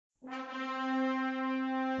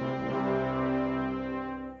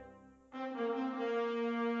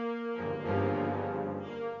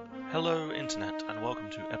Internet, and welcome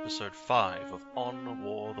to episode 5 of On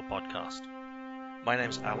War the podcast. My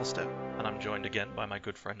name's Alistair, and I'm joined again by my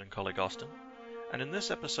good friend and colleague Austin. And in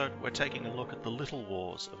this episode, we're taking a look at the little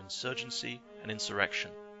wars of insurgency and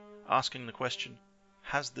insurrection, asking the question,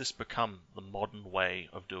 has this become the modern way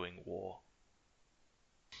of doing war?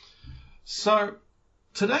 So,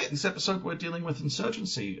 today, this episode, we're dealing with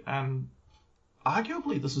insurgency, and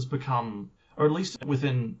arguably this has become, or at least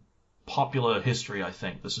within popular history, I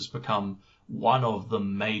think, this has become one of the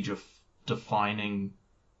major defining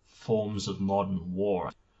forms of modern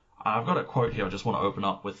war. I've got a quote here I just want to open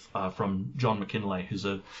up with from John McKinley, who's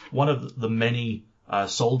one of the many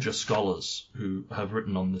soldier scholars who have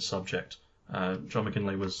written on this subject. John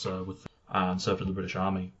McKinley was served in the British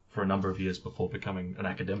Army for a number of years before becoming an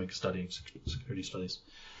academic studying security studies.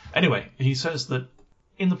 Anyway, he says that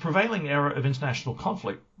in the prevailing era of international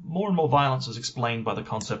conflict, more and more violence is explained by the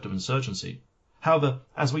concept of insurgency. However,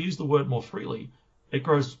 as we use the word more freely, it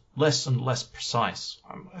grows less and less precise.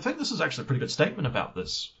 I think this is actually a pretty good statement about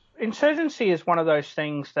this. Insurgency is one of those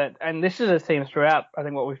things that, and this is a theme throughout, I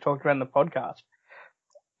think, what we've talked about in the podcast.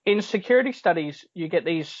 In security studies, you get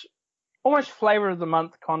these almost flavor of the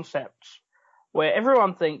month concepts where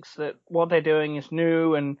everyone thinks that what they're doing is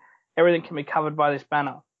new and everything can be covered by this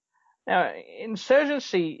banner. Now,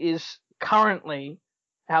 insurgency is currently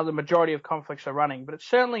how the majority of conflicts are running, but it's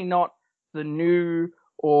certainly not the new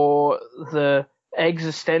or the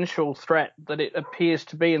existential threat that it appears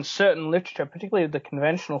to be in certain literature, particularly the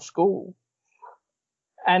conventional school.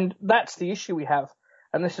 And that's the issue we have.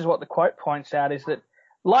 And this is what the quote points out, is that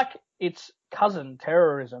like its cousin,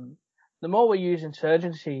 terrorism, the more we use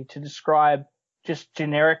insurgency to describe just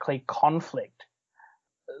generically conflict,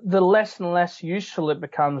 the less and less useful it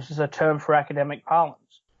becomes as a term for academic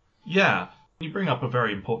parlance. Yeah, you bring up a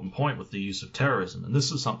very important point with the use of terrorism, and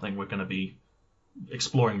this is something we're going to be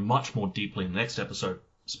exploring much more deeply in the next episode,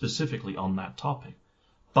 specifically on that topic.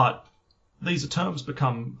 But these terms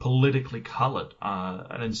become politically coloured.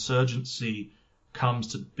 An insurgency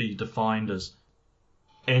comes to be defined as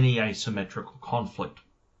any asymmetrical conflict.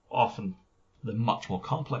 Often they're much more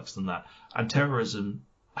complex than that. And terrorism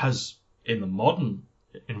has, in the modern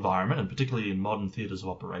environment, and particularly in modern theatres of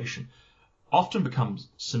operation, often becomes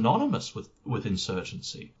synonymous with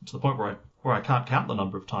insurgency, to the point where I can't count the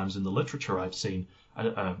number of times in the literature I've seen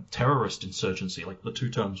a terrorist insurgency, like the two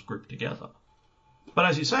terms grouped together. But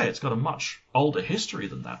as you say, it's got a much older history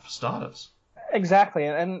than that, for starters. Exactly,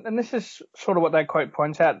 and this is sort of what that quote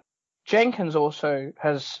points out. Jenkins also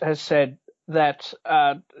has said that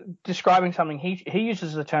describing something, he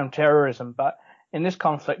uses the term terrorism, but in this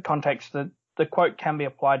conflict context, the quote can be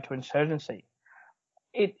applied to insurgency.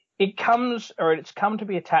 It's come to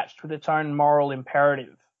be attached with its own moral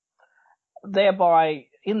imperative. Thereby,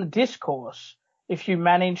 in the discourse, if you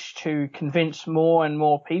manage to convince more and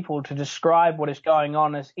more people to describe what is going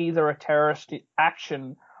on as either a terrorist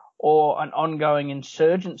action or an ongoing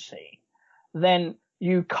insurgency, then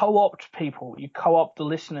you co-opt people, you co-opt the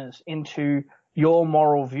listeners into your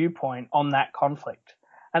moral viewpoint on that conflict.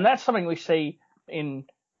 And that's something we see in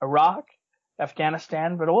Iraq,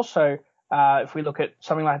 Afghanistan, but also if we look at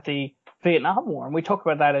something like the Vietnam War, and we talk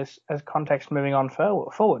about that as context moving on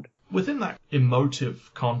forward. Within that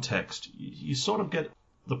emotive context, you sort of get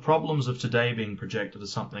the problems of today being projected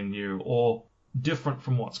as something new or different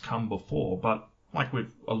from what's come before. But like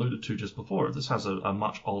we've alluded to just before, this has a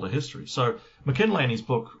much older history. So McKinley, in his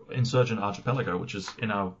book Insurgent Archipelago, which is in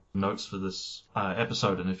our notes for this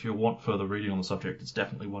episode, and if you want further reading on the subject, it's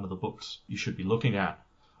definitely one of the books you should be looking at.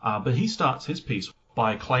 But he starts his piece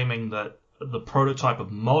by claiming that the prototype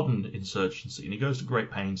of modern insurgency, and he goes to great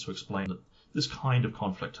pains to explain that this kind of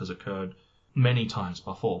conflict has occurred many times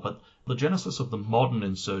before, but the genesis of the modern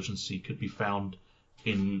insurgency could be found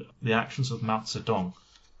in the actions of Mao Zedong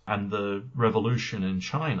and the revolution in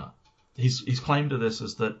China. His claim to this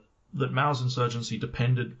is that Mao's insurgency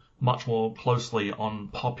depended much more closely on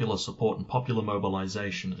popular support and popular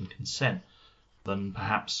mobilization and consent than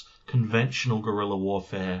perhaps conventional guerrilla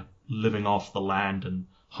warfare living off the land and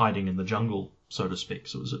hiding in the jungle, so to speak.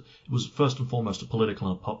 So it was first and foremost a political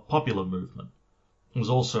and popular movement. It was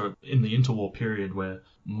also in the interwar period where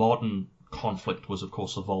modern conflict was, of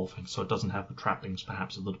course, evolving, so it doesn't have the trappings,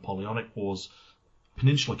 perhaps, of the Napoleonic Wars,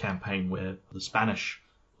 Peninsular Campaign, where the Spanish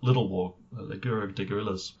Little War, the Guerra de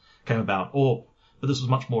Guerrillas, came about. But this was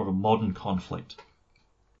much more of a modern conflict.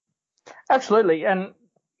 Absolutely, and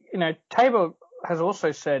Tabor has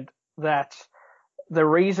also said that the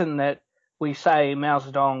reason that we say Mao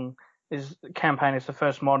Zedong campaign is the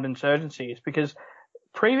first modern insurgency is because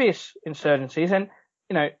previous insurgencies, and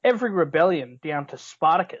every rebellion down to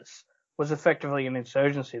Spartacus was effectively an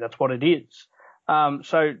insurgency. That's what it is.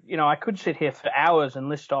 So, I could sit here for hours and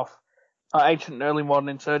list off ancient and early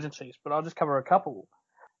modern insurgencies, but I'll just cover a couple.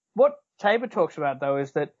 What Tabor talks about, though,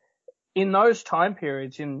 is that in those time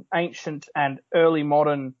periods, in ancient and early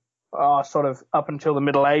modern, sort of up until the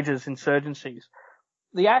Middle Ages insurgencies,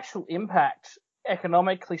 the actual impact,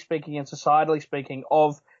 economically speaking and societally speaking,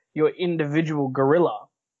 of your individual guerrilla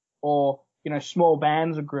or, small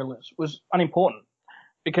bands of guerrillas was unimportant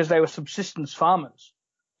because they were subsistence farmers.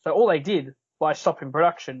 So all they did by stopping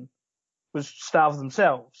production was starve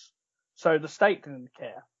themselves. So the state didn't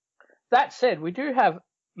care. That said, we do have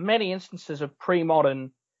many instances of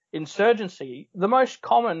pre-modern insurgency. The most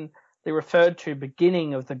commonly referred to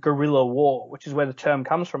beginning of the guerrilla war, which is where the term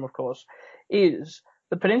comes from, of course, is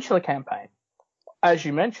the Peninsular Campaign. As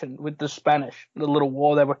you mentioned, with the Spanish, the little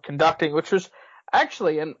war they were conducting, which was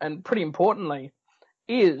actually, and pretty importantly,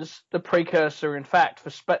 is the precursor, in fact, for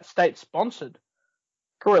state-sponsored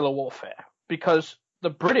guerrilla warfare, because the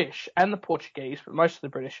British and the Portuguese, but most of the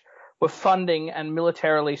British, were funding and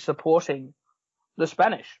militarily supporting the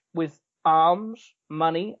Spanish with arms,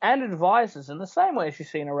 money, and advisors in the same way as you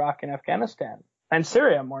see in Iraq and Afghanistan, and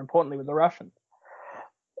Syria, more importantly, with the Russians.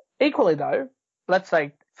 Equally, though, let's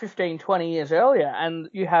say 15, 20 years earlier, and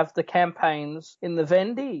you have the campaigns in the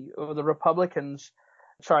Vendée, or the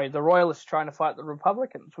Royalists trying to fight the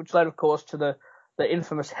Republicans, which led, of course, to the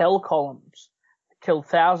infamous Hell Columns, killed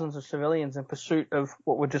thousands of civilians in pursuit of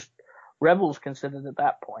what were just rebels considered at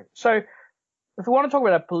that point. So if we want to talk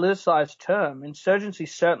about a politicized term, insurgency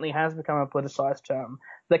certainly has become a politicized term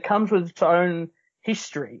that comes with its own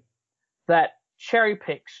history that cherry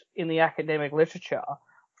picks in the academic literature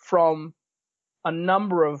from a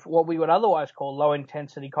number of what we would otherwise call low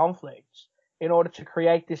intensity conflicts in order to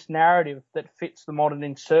create this narrative that fits the modern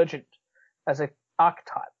insurgent as an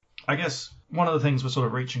archetype. I guess one of the things we're sort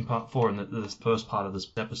of reaching for in this first part of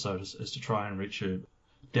this episode is to try and reach a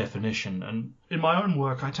definition. And in my own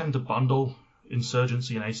work, I tend to bundle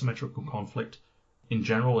insurgency and asymmetrical conflict in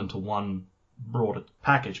general into one broader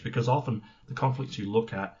package, because often the conflicts you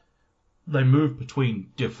look at, they move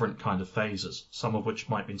between different kind of phases, some of which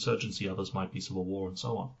might be insurgency, others might be civil war, and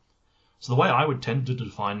so on. So the way I would tend to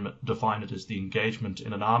define it is the engagement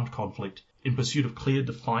in an armed conflict in pursuit of clear,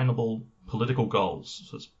 definable political goals.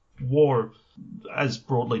 So it's war, as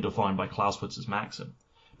broadly defined by Clausewitz's maxim,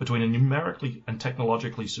 between a numerically and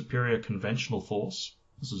technologically superior conventional force.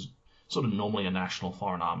 This is sort of normally a national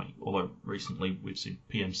foreign army, although recently we've seen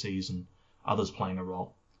PMCs and others playing a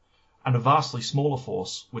role, and a vastly smaller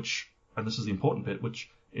force, which, and this is the important bit,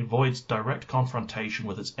 which avoids direct confrontation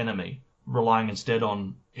with its enemy, relying instead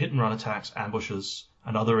on hit-and-run attacks, ambushes,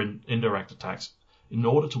 and other indirect attacks in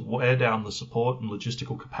order to wear down the support and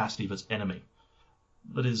logistical capacity of its enemy.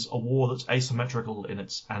 That is a war that's asymmetrical in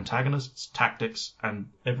its antagonists, tactics, and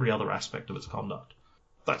every other aspect of its conduct.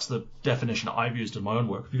 That's the definition I've used in my own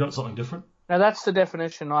work. Have you got something different? Now, that's the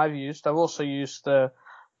definition I've used. I've also used the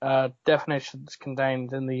definitions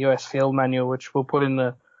contained in the US Field Manual, which we'll put in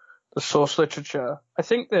the source literature. I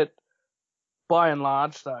think that, by and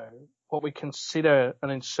large, though, what we consider an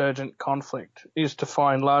insurgent conflict is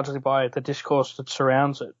defined largely by the discourse that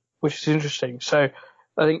surrounds it, which is interesting. So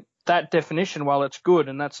I think that definition, while it's good,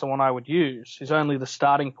 and that's the one I would use, is only the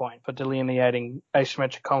starting point for delineating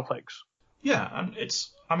asymmetric conflicts. Yeah,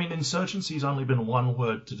 and insurgency's only been one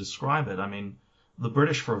word to describe it. The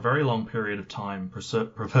British for a very long period of time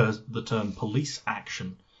prefers the term police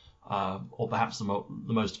action, or perhaps the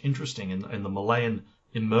most interesting in the Malayan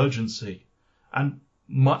emergency. And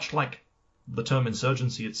much like the term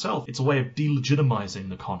insurgency itself, it's a way of delegitimizing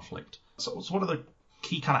the conflict. So what are the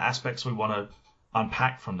key kind of aspects we want to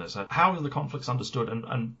unpack from this? How are the conflicts understood,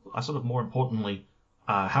 and sort of more importantly,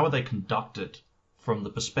 how are they conducted from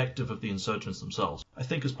the perspective of the insurgents themselves? I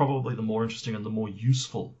think is probably the more interesting and the more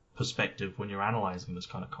useful perspective when you're analyzing this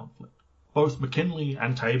kind of conflict. Both McKinley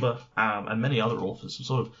and Tabor and many other authors have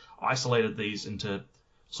sort of isolated these into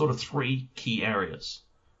sort of three key areas.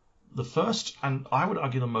 The first, and I would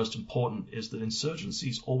argue the most important, is that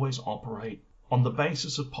insurgencies always operate on the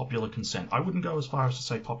basis of popular consent. I wouldn't go as far as to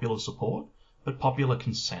say popular support, but popular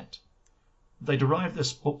consent. They derive their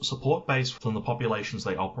support base from the populations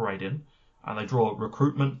they operate in, and they draw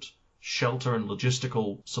recruitment, shelter, and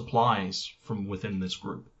logistical supplies from within this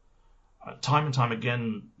group. Time and time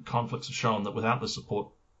again, conflicts have shown that without the support,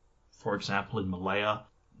 for example, in Malaya,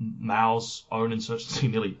 Mao's own insurgency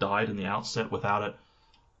nearly died in the outset. Without it,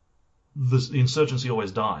 the insurgency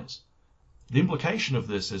always dies. The implication of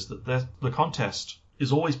this is that the contest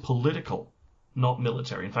is always political, not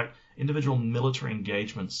military. In fact, individual military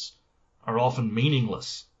engagements are often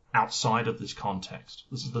meaningless outside of this context.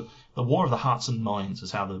 This is the war of the hearts and minds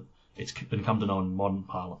is how it's been come to know in modern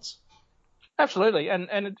parlance. Absolutely, and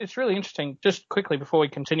it's really interesting. Just quickly before we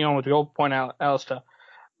continue on with your point, Alistair,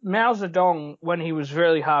 Mao Zedong, when he was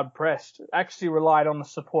really hard pressed, actually relied on the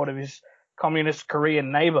support of his communist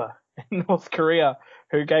Korean neighbor in North Korea,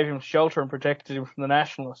 who gave him shelter and protected him from the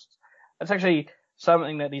nationalists. That's actually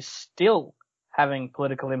something that is still having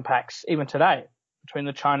political impacts even today between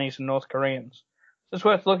the Chinese and North Koreans. So it's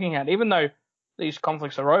worth looking at, even though these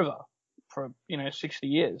conflicts are over for 60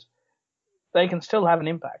 years, they can still have an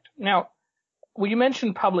impact. Now, well, you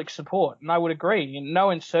mentioned public support, and I would agree. No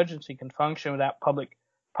insurgency can function without public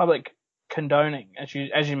condoning, as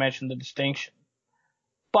you mentioned, the distinction.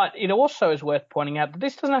 But it also is worth pointing out that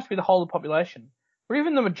this doesn't have to be the whole of the population, or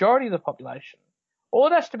even the majority of the population. All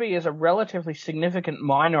it has to be is a relatively significant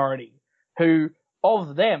minority who,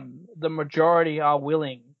 of them, the majority are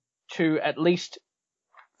willing to at least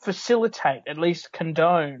facilitate, at least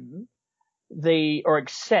condone or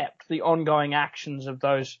accept the ongoing actions of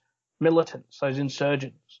those militants, those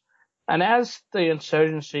insurgents. And as the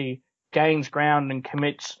insurgency gains ground and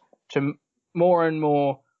commits to more and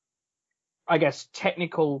more, I guess,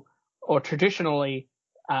 technical or traditionally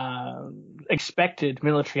expected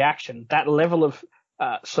military action, that level of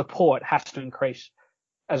support has to increase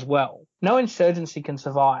as well. No insurgency can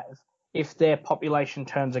survive if their population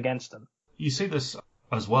turns against them. You see this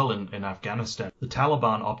as well in Afghanistan. The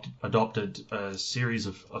Taliban adopted a series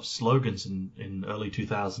of slogans in early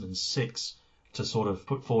 2006 to sort of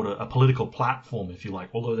put forward a political platform, if you like,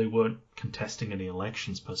 although they weren't contesting any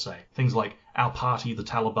elections per se. Things like our party, the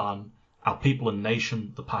Taliban, our people and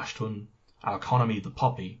nation, the Pashtun, our economy, the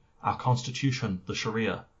Poppy, our constitution, the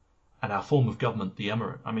Sharia, and our form of government, the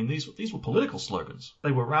Emirate. I mean, these were political slogans.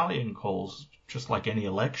 They were rallying calls, just like any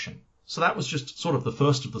election. So that was just sort of the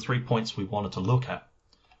first of the 3 points we wanted to look at.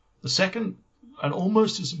 The second, and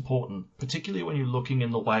almost as important, particularly when you're looking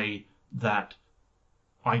in the way that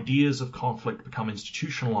ideas of conflict become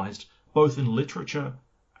institutionalized, both in literature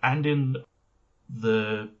and in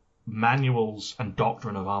the manuals and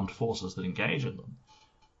doctrine of armed forces that engage in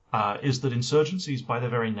them, is that insurgencies by their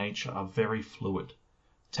very nature are very fluid.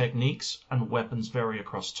 Techniques and weapons vary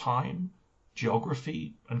across time,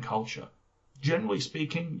 geography, and culture. Generally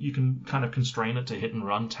speaking, you can kind of constrain it to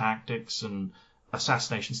hit-and-run tactics and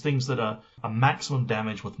assassinations, things that are a maximum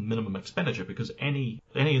damage with minimum expenditure, because any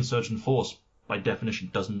insurgent force, by definition,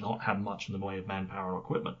 does not have much in the way of manpower or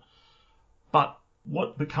equipment. But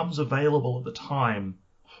what becomes available at the time,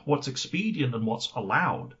 what's expedient and what's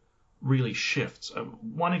allowed, really shifts.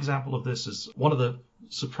 One example of this is one of the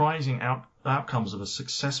surprising outcomes of a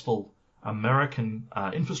successful American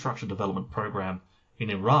infrastructure development program in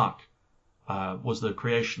Iraq was the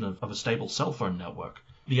creation of a stable cell phone network.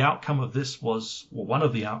 The outcome of this was, well, one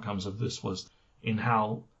of the outcomes of this was in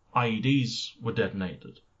how IEDs were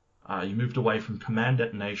detonated. You moved away from command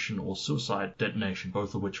detonation or suicide detonation,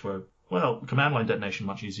 both of which were, well, command line detonation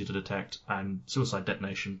much easier to detect, and suicide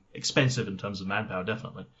detonation expensive in terms of manpower,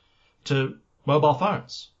 definitely, to mobile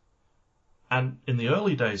phones. And in the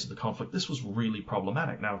early days of the conflict, this was really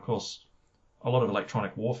problematic. Now, of course, a lot of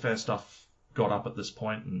electronic warfare stuff got up at this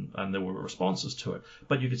point, and there were responses to it.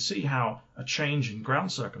 But you could see how a change in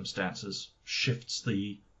ground circumstances shifts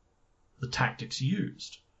the tactics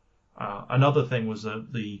used. Another thing was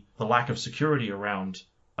the lack of security around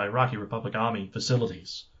Iraqi Republic Army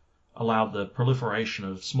facilities allowed the proliferation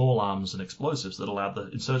of small arms and explosives that allowed the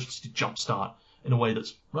insurgency to jumpstart in a way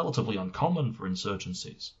that's relatively uncommon for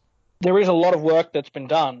insurgencies. There is a lot of work that's been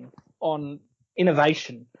done on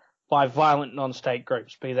innovation by violent non-state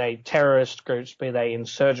groups, be they terrorist groups, be they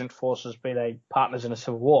insurgent forces, be they partners in a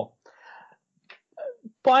civil war.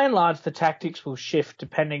 By and large, the tactics will shift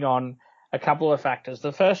depending on a couple of factors.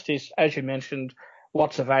 The first is, as you mentioned,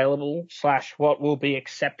 what's available / what will be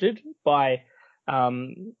accepted by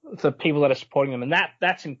the people that are supporting them. And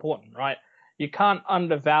that's important, right? You can't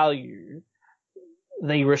undervalue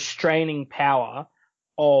the restraining power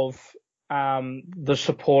of the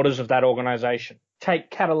supporters of that organization.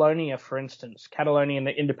 Take Catalonia, for instance, Catalonia and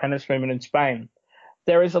the independence movement in Spain.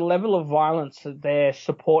 There is a level of violence that their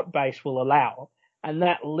support base will allow, and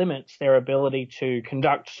that limits their ability to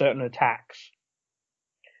conduct certain attacks.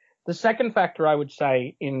 The second factor, I would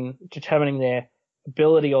say, in determining their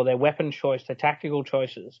ability or their weapon choice, their tactical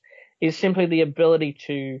choices, is simply the ability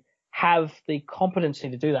to have the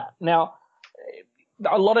competency to do that. Now,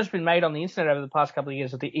 a lot has been made on the internet over the past couple of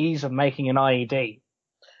years of the ease of making an IED.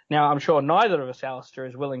 Now, I'm sure neither of us, Alistair,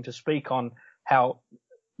 is willing to speak on how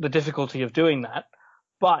the difficulty of doing that,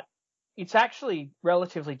 but it's actually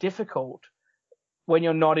relatively difficult when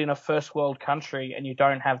you're not in a first world country and you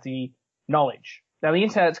don't have the knowledge. Now, the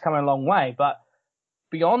internet's come a long way, but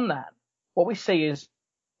beyond that, what we see is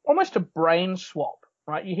almost a brain swap,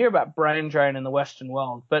 right? You hear about brain drain in the Western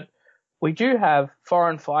world, but we do have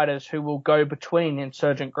foreign fighters who will go between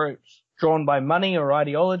insurgent groups, drawn by money or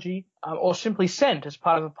ideology, or simply sent as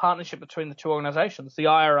part of a partnership between the two organizations. The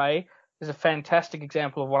IRA is a fantastic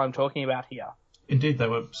example of what I'm talking about here. Indeed, they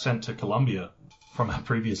were sent to Colombia. From our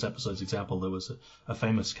previous episode's example, there was a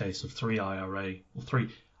famous case of three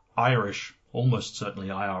Irish, almost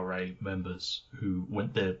certainly IRA members who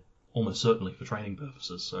went there almost certainly for training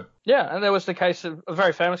purposes. So yeah, and there was a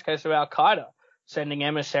very famous case of Al-Qaeda sending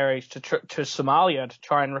emissaries to Somalia to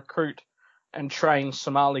try and recruit and train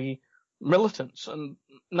Somali militants, and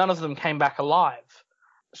none of them came back alive.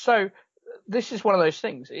 So this is one of those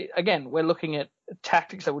things. Again, we're looking at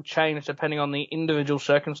tactics that would change depending on the individual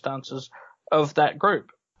circumstances of that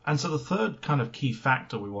group. And so the third kind of key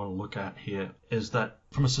factor we want to look at here is that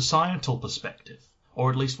from a societal perspective, or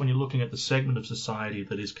at least when you're looking at the segment of society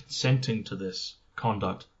that is consenting to this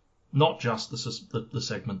conduct, not just the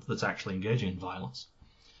segment that's actually engaging in violence,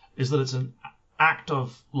 is that it's an act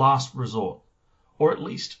of last resort, or at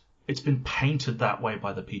least it's been painted that way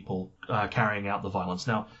by the people carrying out the violence.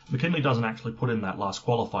 Now, McKinley doesn't actually put in that last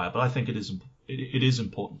qualifier, but I think it is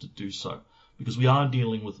important to do so, because we are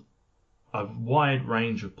dealing with a wide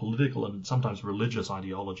range of political and sometimes religious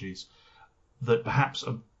ideologies that perhaps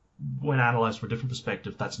when analysed from a different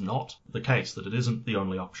perspective, that's not the case, that it isn't the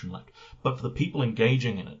only option left. But for the people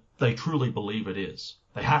engaging in it, they truly believe it is.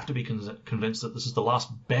 They have to be convinced that this is the last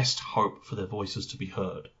best hope for their voices to be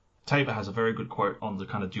heard. Tabor has a very good quote on the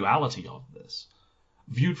kind of duality of this.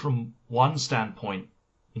 Viewed from one standpoint,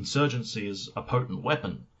 insurgency is a potent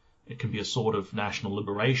weapon. It can be a sort of national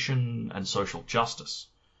liberation and social justice.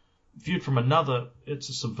 Viewed from another, it's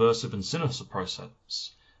a subversive and sinister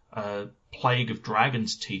process. A plague of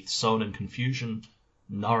dragon's teeth sown in confusion,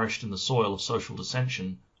 nourished in the soil of social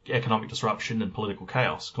dissension, economic disruption and political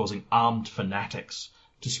chaos, causing armed fanatics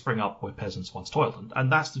to spring up where peasants once toiled.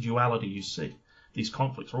 And that's the duality you see. These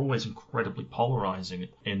conflicts are always incredibly polarizing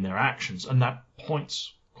in their actions, and that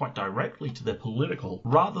points quite directly to their political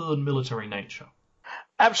rather than military nature.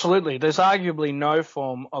 Absolutely. There's arguably no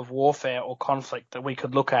form of warfare or conflict that we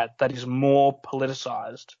could look at that is more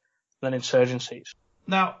politicized than insurgencies.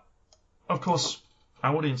 Now, of course,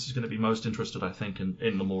 our audience is going to be most interested, I think,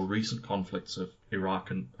 in the more recent conflicts of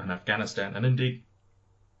Iraq and Afghanistan, and indeed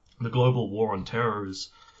the global war on terror is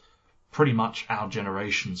pretty much our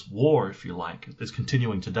generation's war, if you like. It's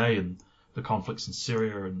continuing today in the conflicts in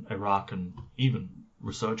Syria and Iraq and even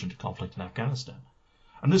resurgent conflict in Afghanistan.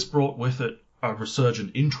 And this brought with it a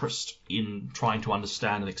resurgent interest in trying to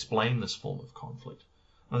understand and explain this form of conflict.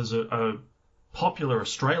 Now, there's a popular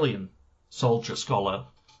Australian soldier scholar,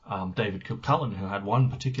 David Kilcullen, who had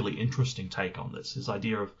one particularly interesting take on this, his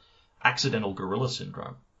idea of accidental guerrilla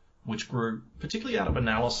syndrome, which grew particularly out of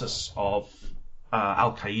analysis of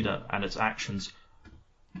Al-Qaeda and its actions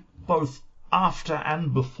both after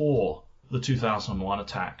and before the 2001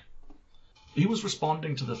 attack. He was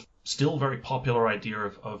responding to the still very popular idea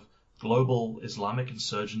of global Islamic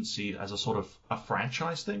insurgency as a sort of a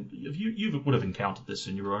franchise thing. You would have encountered this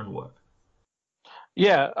in your own work.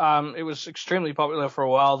 Yeah, it was extremely popular for a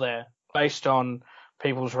while there, based on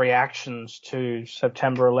people's reactions to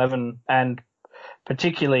September 11, and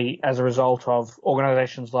particularly as a result of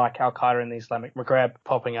organizations like Al-Qaeda in the Islamic Maghreb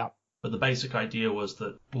popping up. But the basic idea was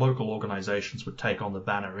that local organizations would take on the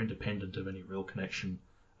banner independent of any real connection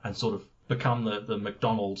and sort of become the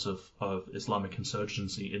McDonald's of Islamic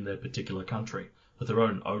insurgency in their particular country, with their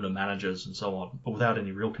own owner, managers, and so on, but without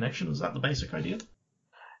any real connection. Is that the basic idea?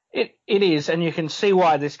 It is, and you can see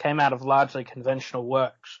why this came out of largely conventional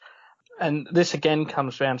works. And this again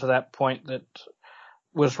comes down to that point that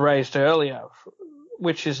was raised earlier,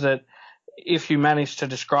 which is that if you manage to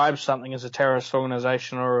describe something as a terrorist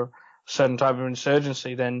organization or a certain type of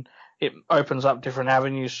insurgency, then it opens up different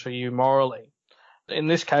avenues for you morally. In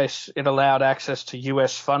this case, it allowed access to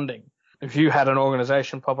US funding. If you had an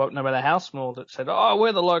organization pop up, no matter how small, that said, oh,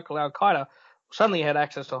 we're the local Al-Qaeda, suddenly you had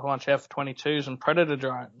access to a whole bunch of F-22s and Predator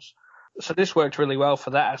drones. So this worked really well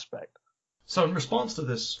for that aspect. So in response to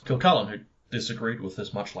this, Kilcullen, who disagreed with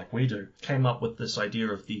this much like we do, came up with this idea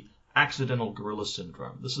of the accidental guerrilla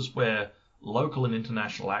syndrome. This is where local and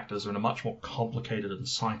international actors are in a much more complicated and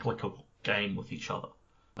cyclical game with each other.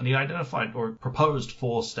 And he identified or proposed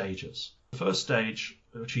 4 stages. The first stage,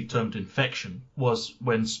 which he termed infection, was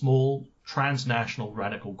when small transnational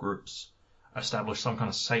radical groups established some kind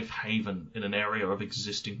of safe haven in an area of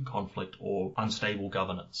existing conflict or unstable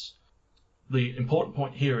governance. The important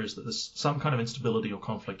point here is that there's some kind of instability or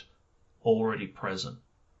conflict already present.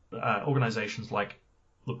 Organizations like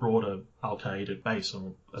the broader Al-Qaeda base,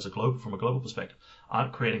 from a global perspective,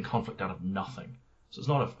 aren't creating conflict out of nothing. So it's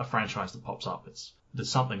not a franchise that pops up. There's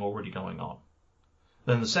something already going on.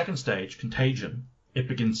 Then the second stage, contagion, it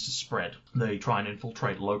begins to spread. They try and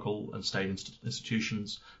infiltrate local and state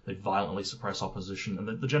institutions. They violently suppress opposition.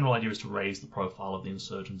 And the general idea is to raise the profile of the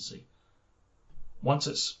insurgency. Once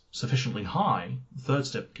it's sufficiently high, the third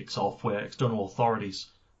step kicks off, where external authorities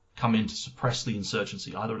come in to suppress the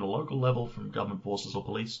insurgency, either at a local level from government forces or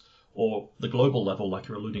police, or the global level, like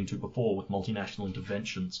you're alluding to before, with multinational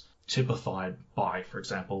interventions typified by, for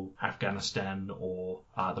example, Afghanistan or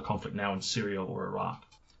the conflict now in Syria or Iraq.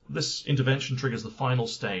 This intervention triggers the final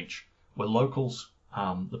stage, where locals,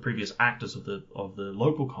 the previous actors of the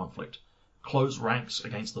local conflict, close ranks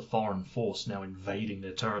against the foreign force now invading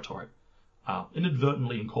their territory,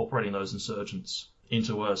 inadvertently incorporating those insurgents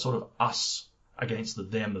into a sort of us against the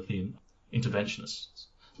them of the interventionists.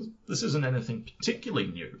 This isn't anything particularly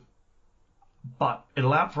new, but it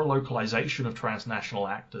allowed for a localization of transnational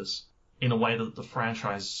actors in a way that the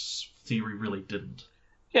franchise theory really didn't.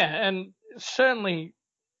 Yeah, and certainly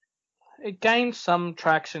it gained some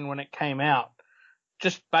traction when it came out,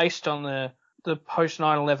 just based on the post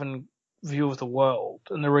 9/11 view of the world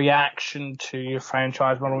and the reaction to your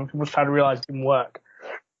franchise model when people started to realize it didn't work.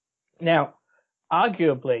 Now,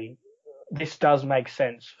 arguably, this does make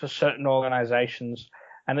sense for certain organizations,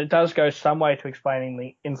 and it does go some way to explaining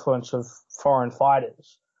the influence of foreign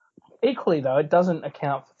fighters. Equally, though, it doesn't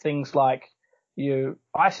account for things like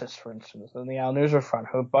ISIS, for instance, and the Al-Nusra Front,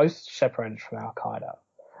 who are both separated from Al-Qaeda.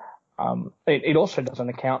 It also doesn't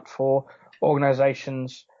account for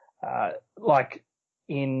organizations like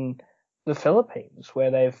in the Philippines,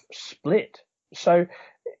 where they've split. So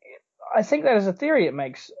I think that as a theory, it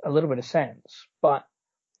makes a little bit of sense, but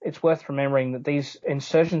it's worth remembering that these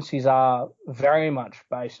insurgencies are very much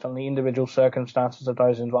based on the individual circumstances of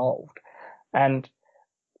those involved. And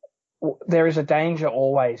there is a danger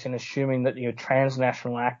always in assuming that your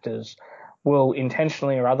transnational actors will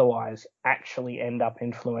intentionally or otherwise actually end up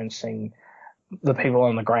influencing the people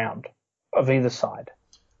on the ground of either side.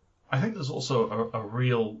 I think there's also a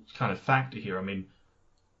real kind of factor here. I mean,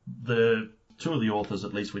 the two of the authors,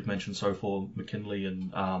 at least we've mentioned so far, McKinley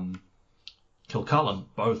and Kilcullen,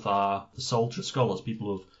 both are the soldier scholars,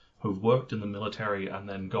 people who've worked in the military and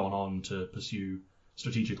then gone on to pursue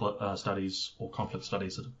strategic studies or conflict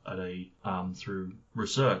studies through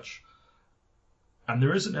research. And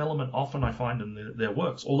there is an element often I find in their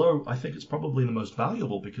works, although I think it's probably the most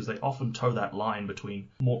valuable because they often toe that line between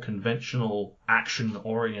more conventional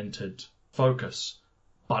action-oriented focus,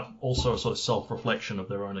 but also a sort of self-reflection of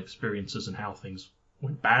their own experiences and how things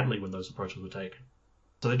went badly when those approaches were taken.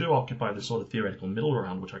 So they do occupy this sort of theoretical middle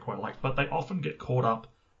ground, which I quite like, but they often get caught up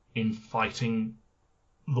in fighting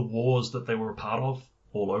the wars that they were a part of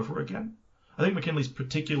all over again. I think McKinley's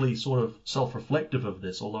particularly sort of self-reflective of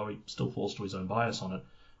this, although he still falls to his own bias on it.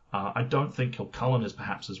 I don't think Kilcullen is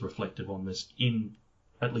perhaps as reflective on this in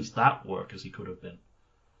at least that work as he could have been.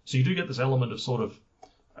 So you do get this element of sort of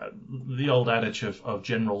the old adage of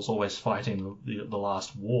generals always fighting the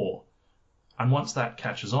last war. And once that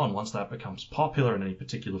catches on, once that becomes popular in any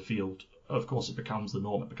particular field, of course it becomes the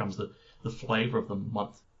norm, it becomes the flavor of the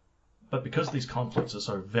month. But because these conflicts are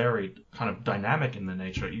so varied, kind of dynamic in their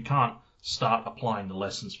nature, you can't start applying the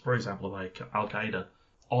lessons, for example, of Al-Qaeda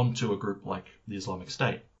onto a group like the Islamic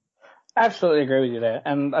State. Absolutely agree with you there.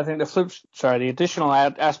 And I think the additional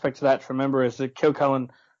aspect to that to remember is that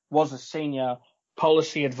Kilcullen was a senior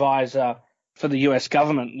policy advisor for the US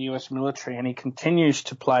government and the US military, and he continues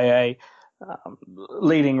to play a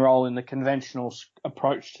leading role in the conventional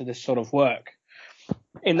approach to this sort of work.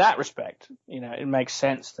 In that respect, it makes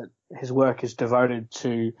sense that his work is devoted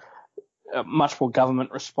to a much more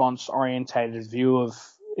government response orientated view of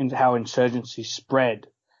how insurgency spread,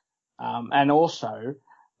 and also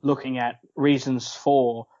looking at reasons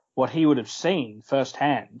for what he would have seen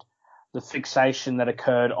firsthand, the fixation that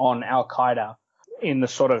occurred on Al-Qaeda in the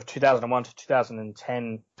sort of 2001 to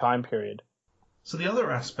 2010 time period. So the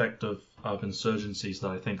other aspect of insurgencies that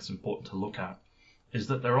I think is important to look at is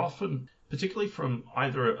that they're often, particularly from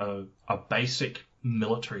either a basic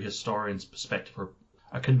military historian's perspective or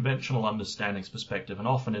a conventional understanding's perspective, and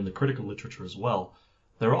often in the critical literature as well,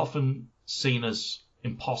 they're often seen as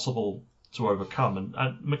impossible to overcome.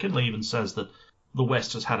 And McKinley even says that the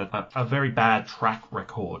West has had a very bad track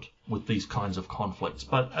record with these kinds of conflicts.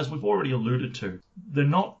 But as we've already alluded to, they're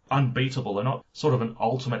not unbeatable. They're not sort of an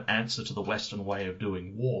ultimate answer to the Western way of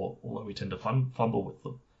doing war, although we tend to fumble with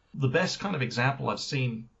them. The best kind of example I've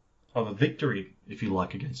seen of a victory, if you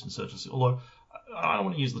like, against insurgency. Although I don't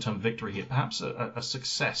want to use the term victory here. Perhaps a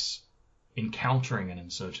success in countering an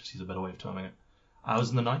insurgency is a better way of terming it. I was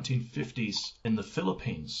in the 1950s in the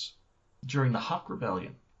Philippines during the Huk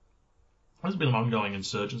Rebellion. There's been an ongoing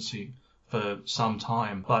insurgency for some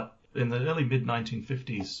time, but in the early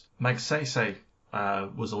mid-1950s, Magsaysay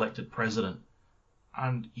was elected president,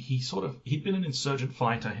 and he'd been an insurgent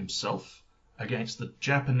fighter himself against the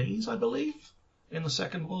Japanese, I believe, in the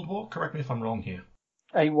Second World War. Correct me if I'm wrong here.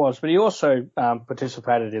 He was, but he also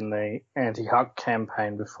participated in the anti-Huk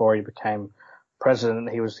campaign before he became president.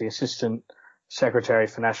 He was the Assistant Secretary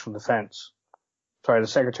for National Defense. Sorry, the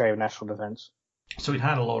Secretary of National Defense. So he'd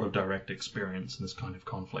had a lot of direct experience in this kind of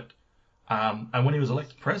conflict. And when he was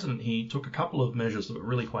elected president, he took a couple of measures that were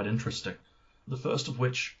really quite interesting. The first of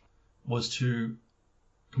which was to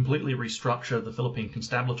completely restructure the Philippine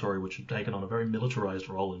Constabulary, which had taken on a very militarized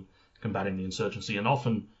role in combating the insurgency, and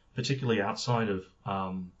often, particularly outside of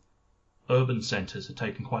urban centers, had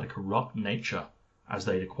taken quite a corrupt nature as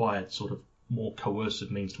they'd acquired sort of more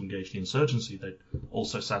coercive means to engage the insurgency. They'd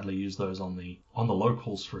also sadly use those on the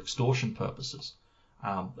locals for extortion purposes.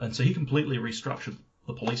 And so he completely restructured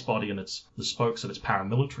the police body and the spokes of its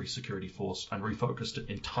paramilitary security force and refocused it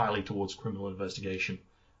entirely towards criminal investigation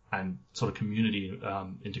and sort of community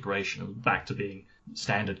integration, back to being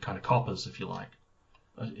standard kind of coppers, if you like.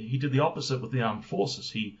 He did the opposite with the armed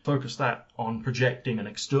forces. He focused that on projecting an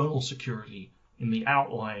external security in the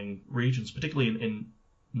outlying regions, particularly in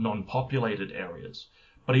non-populated areas.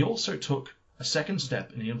 But he also took a second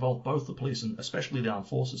step, and he involved both the police and especially the armed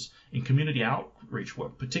forces in community outreach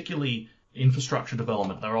work, particularly infrastructure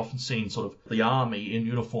development. They're often seen sort of the army in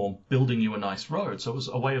uniform building you a nice road. So it was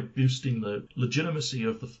a way of boosting the legitimacy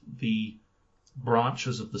of the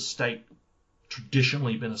branches of the state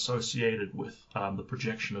traditionally been associated with the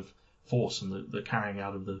projection of force and the carrying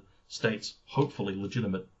out of the state's hopefully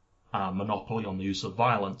legitimate monopoly on the use of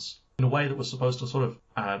violence in a way that was supposed to sort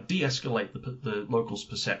of de-escalate the locals'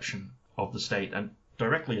 perception of the state and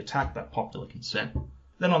directly attack that popular consent.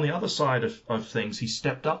 Then on the other side of things, he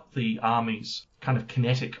stepped up the army's kind of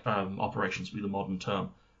kinetic operations, would be the modern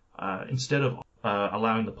term. Instead of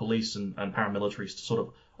allowing the police and paramilitaries to sort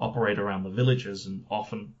of operate around the villages and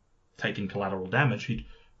often taking collateral damage, he'd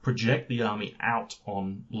project the army out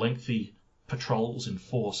on lengthy patrols in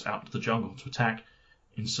force out into the jungle to attack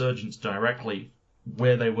insurgents directly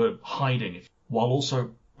where they were hiding, while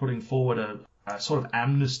also putting forward a sort of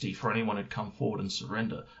amnesty for anyone who'd come forward and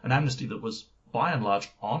surrender, an amnesty that was by and large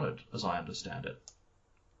honoured, as I understand it.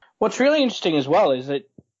 What's really interesting as well is that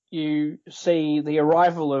you see the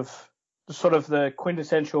arrival of sort of the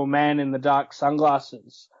quintessential man in the dark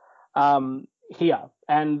sunglasses here.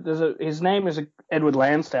 And his name is Edward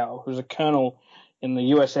Lansdale, who's a colonel in the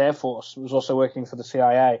US Air Force, who was also working for the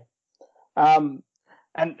CIA. And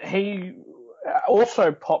he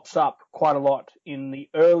also pops up quite a lot in the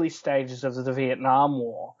early stages of the Vietnam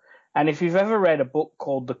War. And if you've ever read a book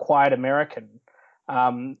called The Quiet American,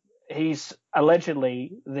 he's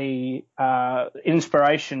allegedly the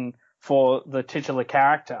inspiration for the titular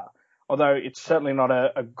character, although it's certainly not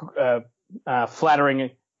a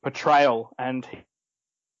flattering portrayal. And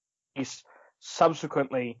he's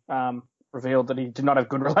subsequently revealed that he did not have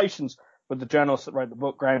good relations with the journalist that wrote the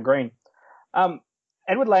book, Graham Greene.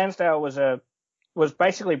 Edward Lansdale was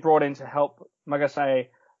basically brought in to help Magsaysay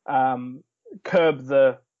curb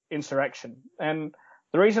the insurrection. And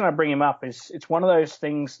the reason I bring him up is it's one of those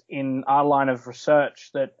things in our line of research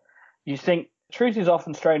that you think truth is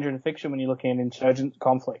often stranger than fiction when you're looking at insurgent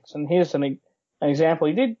conflicts. And here's an example.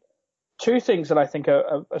 He did two things that I think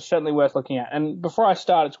are certainly worth looking at. And before I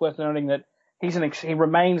start, it's worth noting that he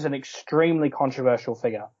remains an extremely controversial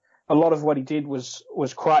figure. A lot of what he did was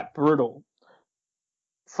quite brutal.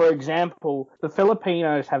 For example, the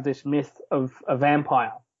Filipinos have this myth of a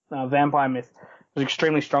vampire. Vampire myth was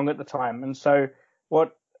extremely strong at the time. And so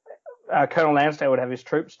what Colonel Lansdale would have his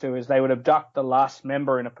troops do is they would abduct the last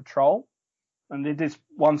member in a patrol, and they did this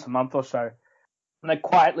once a month or so. And they'd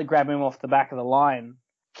quietly grab him off the back of the line,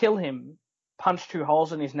 kill him, punch 2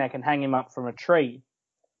 holes in his neck and hang him up from a tree.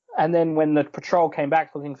 And then when the patrol came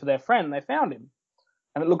back looking for their friend, they found him.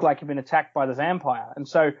 And it looked like he'd been attacked by the vampire. And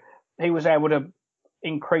so he was able to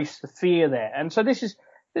increase the fear there. And so this is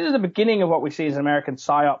the beginning of what we see as American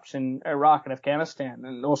psyops in Iraq and Afghanistan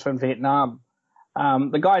and also in Vietnam.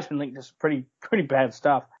 The guy's been linked to some pretty bad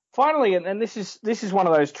stuff. Finally, and this is one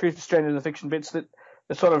of those truth stranger than fiction bits that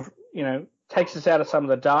sort of, takes us out of some of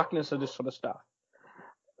the darkness of this sort of stuff.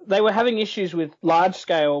 They were having issues with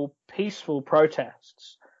large-scale peaceful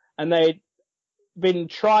protests, and they'd been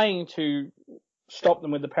trying to stop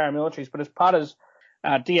them with the paramilitaries, but as part of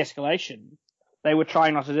de-escalation, they were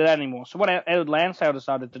trying not to do that anymore. So what Edward Lansdale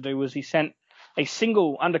decided to do was he sent a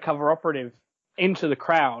single undercover operative into the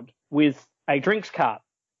crowd with a drinks cart.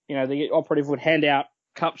 The operative would hand out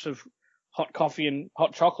cups of hot coffee and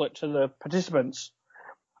hot chocolate to the participants.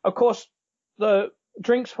 Of course, the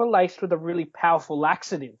drinks were laced with a really powerful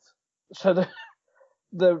laxative, so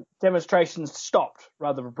the demonstrations stopped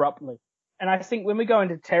rather abruptly. And I think when we go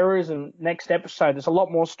into terrorism next episode, there's a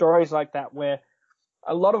lot more stories like that where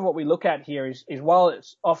a lot of what we look at here is while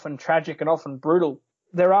it's often tragic and often brutal,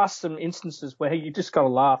 there are some instances where you just got to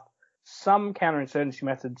laugh. Some counterinsurgency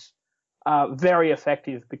methods are very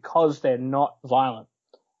effective because they're not violent.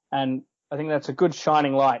 And I think that's a good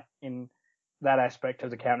shining light in that aspect of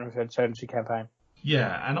the counterinsurgency campaign.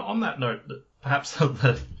 Yeah, and on that note, perhaps I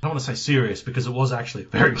don't want to say serious because it was actually a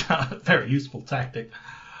very, very useful tactic.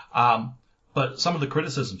 But some of the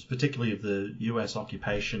criticisms, particularly of the US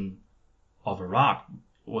occupation of Iraq,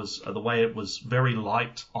 was the way it was very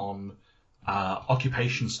light on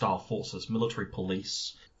occupation-style forces, military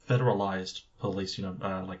police, federalized police,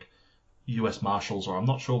 like US Marshals, or I'm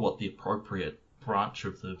not sure what the appropriate branch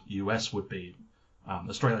of the US would be.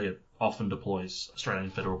 Australia often deploys Australian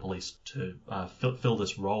Federal Police to fill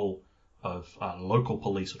this role of local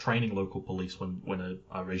police or training local police when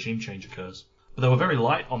a regime change occurs. But they were very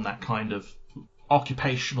light on that kind of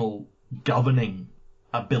occupational governing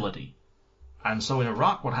ability. And so in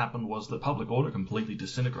Iraq, what happened was the public order completely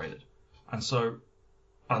disintegrated. And so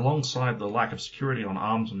alongside the lack of security on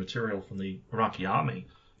arms and material from the Iraqi army,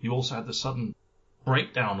 you also had the sudden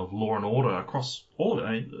breakdown of law and order across all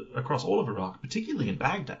of Iraq, particularly in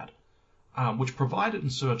Baghdad, which provided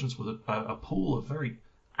insurgents with a pool of very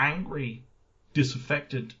angry,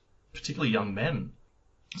 disaffected, particularly young men.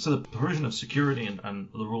 So the provision of security and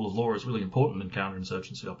the rule of law is really important in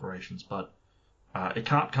counterinsurgency operations, but it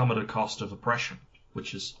can't come at a cost of oppression,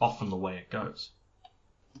 which is often the way it goes.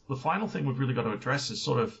 The final thing we've really got to address is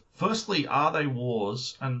sort of, firstly, are they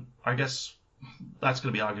wars? And I guess that's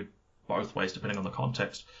going to be argued both ways depending on the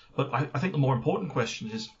context. But I think the more important question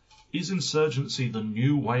is insurgency the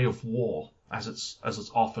new way of war as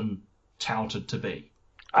it's often touted to be?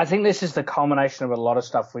 I think this is the culmination of a lot of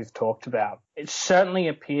stuff we've talked about. It certainly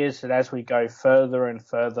appears that as we go further and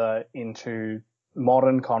further into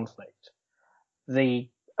modern conflict, the,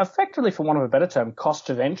 effectively, for want of a better term, cost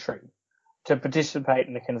of entry to participate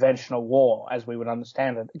in a conventional war, as we would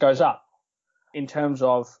understand it, goes up in terms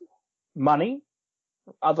of money,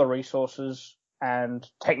 other resources, and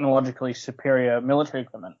technologically superior military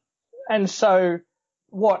equipment. And so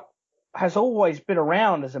what has always been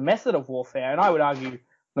around as a method of warfare, and I would argue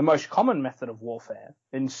the most common method of warfare,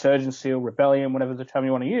 insurgency or rebellion, whatever the term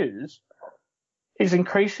you want to use, is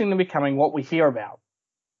increasingly becoming what we hear about,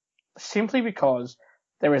 simply because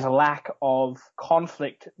there is a lack of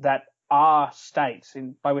conflict that our states,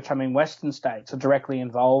 by which I mean Western states, are directly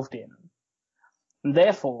involved in. And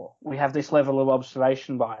therefore, we have this level of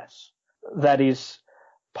observation bias that is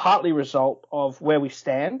partly a result of where we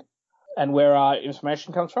stand and where our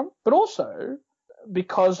information comes from, but also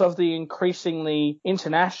because of the increasingly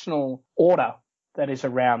international order that is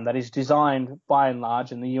around, that is designed by and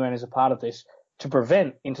large, and the UN is a part of this, to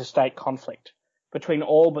prevent interstate conflict between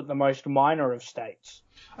all but the most minor of states.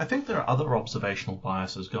 I think there are other observational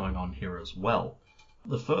biases going on here as well.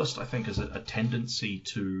 The first, I think, is a tendency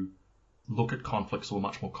to look at conflicts that are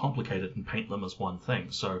much more complicated and paint them as one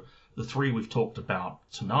thing. So the three we've talked about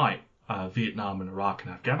tonight, Vietnam and Iraq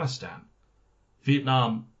and Afghanistan.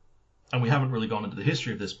 Vietnam, and we haven't really gone into the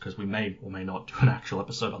history of this because we may or may not do an actual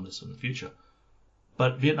episode on this in the future,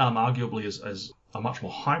 but Vietnam arguably is a much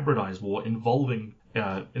more hybridized war involving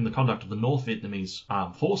in the conduct of the North Vietnamese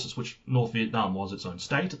armed forces, which North Vietnam was its own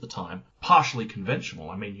state at the time, partially conventional.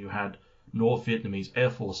 I mean, you had North Vietnamese air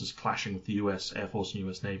forces clashing with the US Air Force and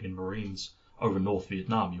US Navy and Marines over North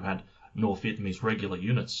Vietnam. You had North Vietnamese regular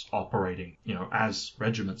units operating, as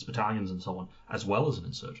regiments, battalions and so on, as well as an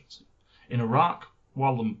insurgency. In Iraq,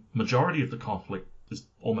 while the majority of the conflict is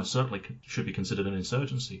almost certainly should be considered an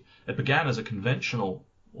insurgency, it began as a conventional,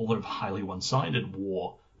 although highly one-sided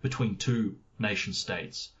war between two nation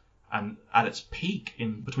states. And at its peak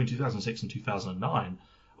between 2006 and 2009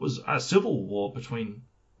 was a civil war between,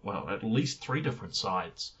 at least three different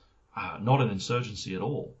sides, not an insurgency at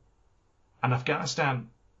all. And Afghanistan,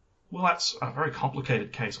 that's a very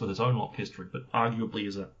complicated case with its own long history, but arguably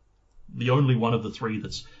is the only one of the three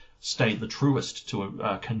that's stayed the truest to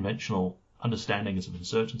a conventional understanding as an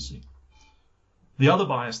insurgency. The other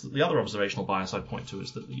observational bias I'd point to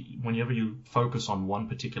is that whenever you focus on one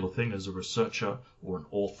particular thing as a researcher or an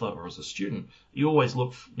author or as a student, you always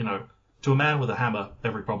look, to a man with a hammer,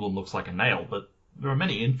 every problem looks like a nail, but there are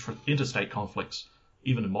many interstate conflicts,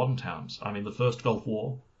 even in modern times. I mean, the first Gulf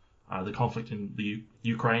War, the conflict in the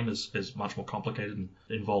Ukraine is much more complicated and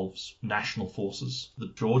involves national forces. The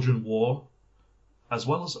Georgian War, as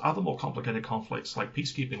well as other more complicated conflicts like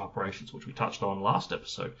peacekeeping operations, which we touched on last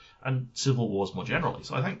episode, and civil wars more generally.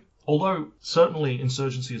 So I think, although certainly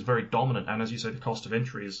insurgency is very dominant, and as you say, the cost of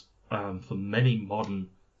entry is, for many modern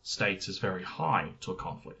states is very high to a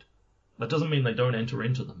conflict, that doesn't mean they don't enter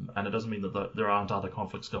into them, and it doesn't mean that there aren't other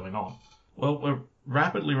conflicts going on. Well, we're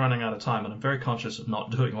rapidly running out of time, and I'm very conscious of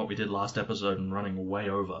not doing what we did last episode and running way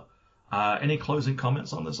over. Any closing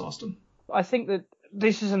comments on this, Austin? I think that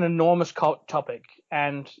this is an enormous topic,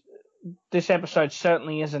 and this episode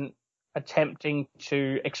certainly isn't attempting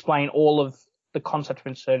to explain all of the concept of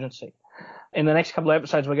insurgency. In the next couple of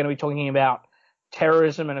episodes, we're going to be talking about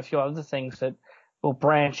terrorism and a few other things that will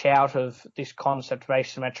branch out of this concept of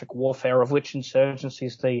asymmetric warfare, of which insurgency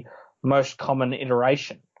is the most common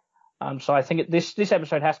iteration. So I think this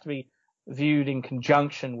episode has to be viewed in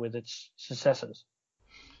conjunction with its successors.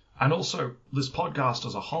 And also, this podcast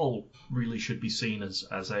as a whole really should be seen as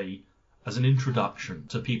an introduction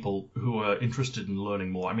to people who are interested in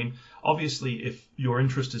learning more. I mean, obviously, if your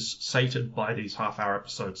interest is sated by these half-hour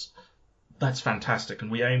episodes, that's fantastic,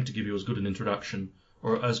 and we aim to give you as good an introduction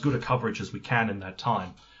or as good a coverage as we can in that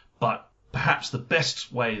time. But perhaps the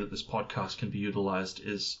best way that this podcast can be utilized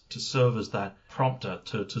is to serve as that prompter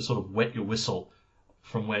to sort of wet your whistle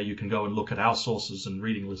from where you can go and look at our sources and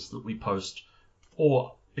reading lists that we post,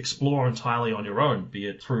 or explore entirely on your own, be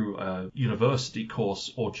it through a university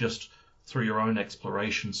course or just through your own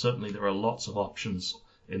exploration. Certainly there are lots of options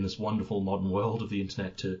in this wonderful modern world of the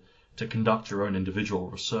internet to conduct your own individual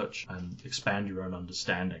research and expand your own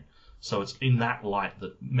understanding. So it's in that light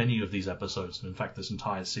that many of these episodes, and in fact this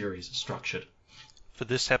entire series, is structured. For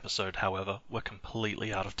this episode, however, we're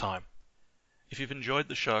completely out of time. If you've enjoyed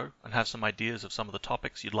the show and have some ideas of some of the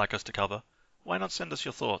topics you'd like us to cover, why not send us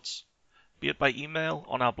your thoughts? Be it by email,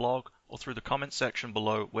 on our blog, or through the comments section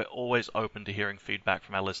below, we're always open to hearing feedback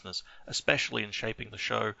from our listeners, especially in shaping the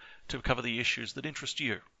show to cover the issues that interest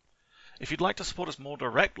you. If you'd like to support us more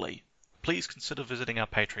directly, please consider visiting our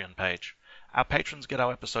Patreon page. Our patrons get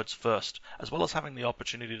our episodes first, as well as having the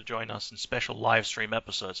opportunity to join us in special live stream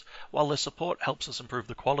episodes, while their support helps us improve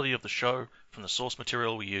the quality of the show, from the source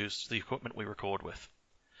material we use to the equipment we record with.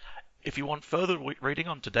 If you want further reading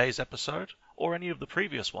on today's episode, or any of the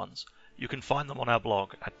previous ones, you can find them on our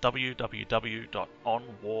blog at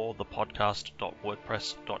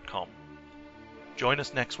www.onwarthepodcast.wordpress.com. Join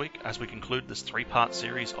us next week as we conclude this 3-part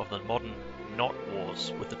series of the modern not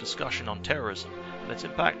wars with a discussion on terrorism and its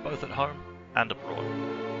impact both at home and abroad.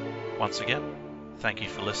 Once again, thank you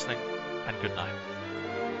for listening, and good night.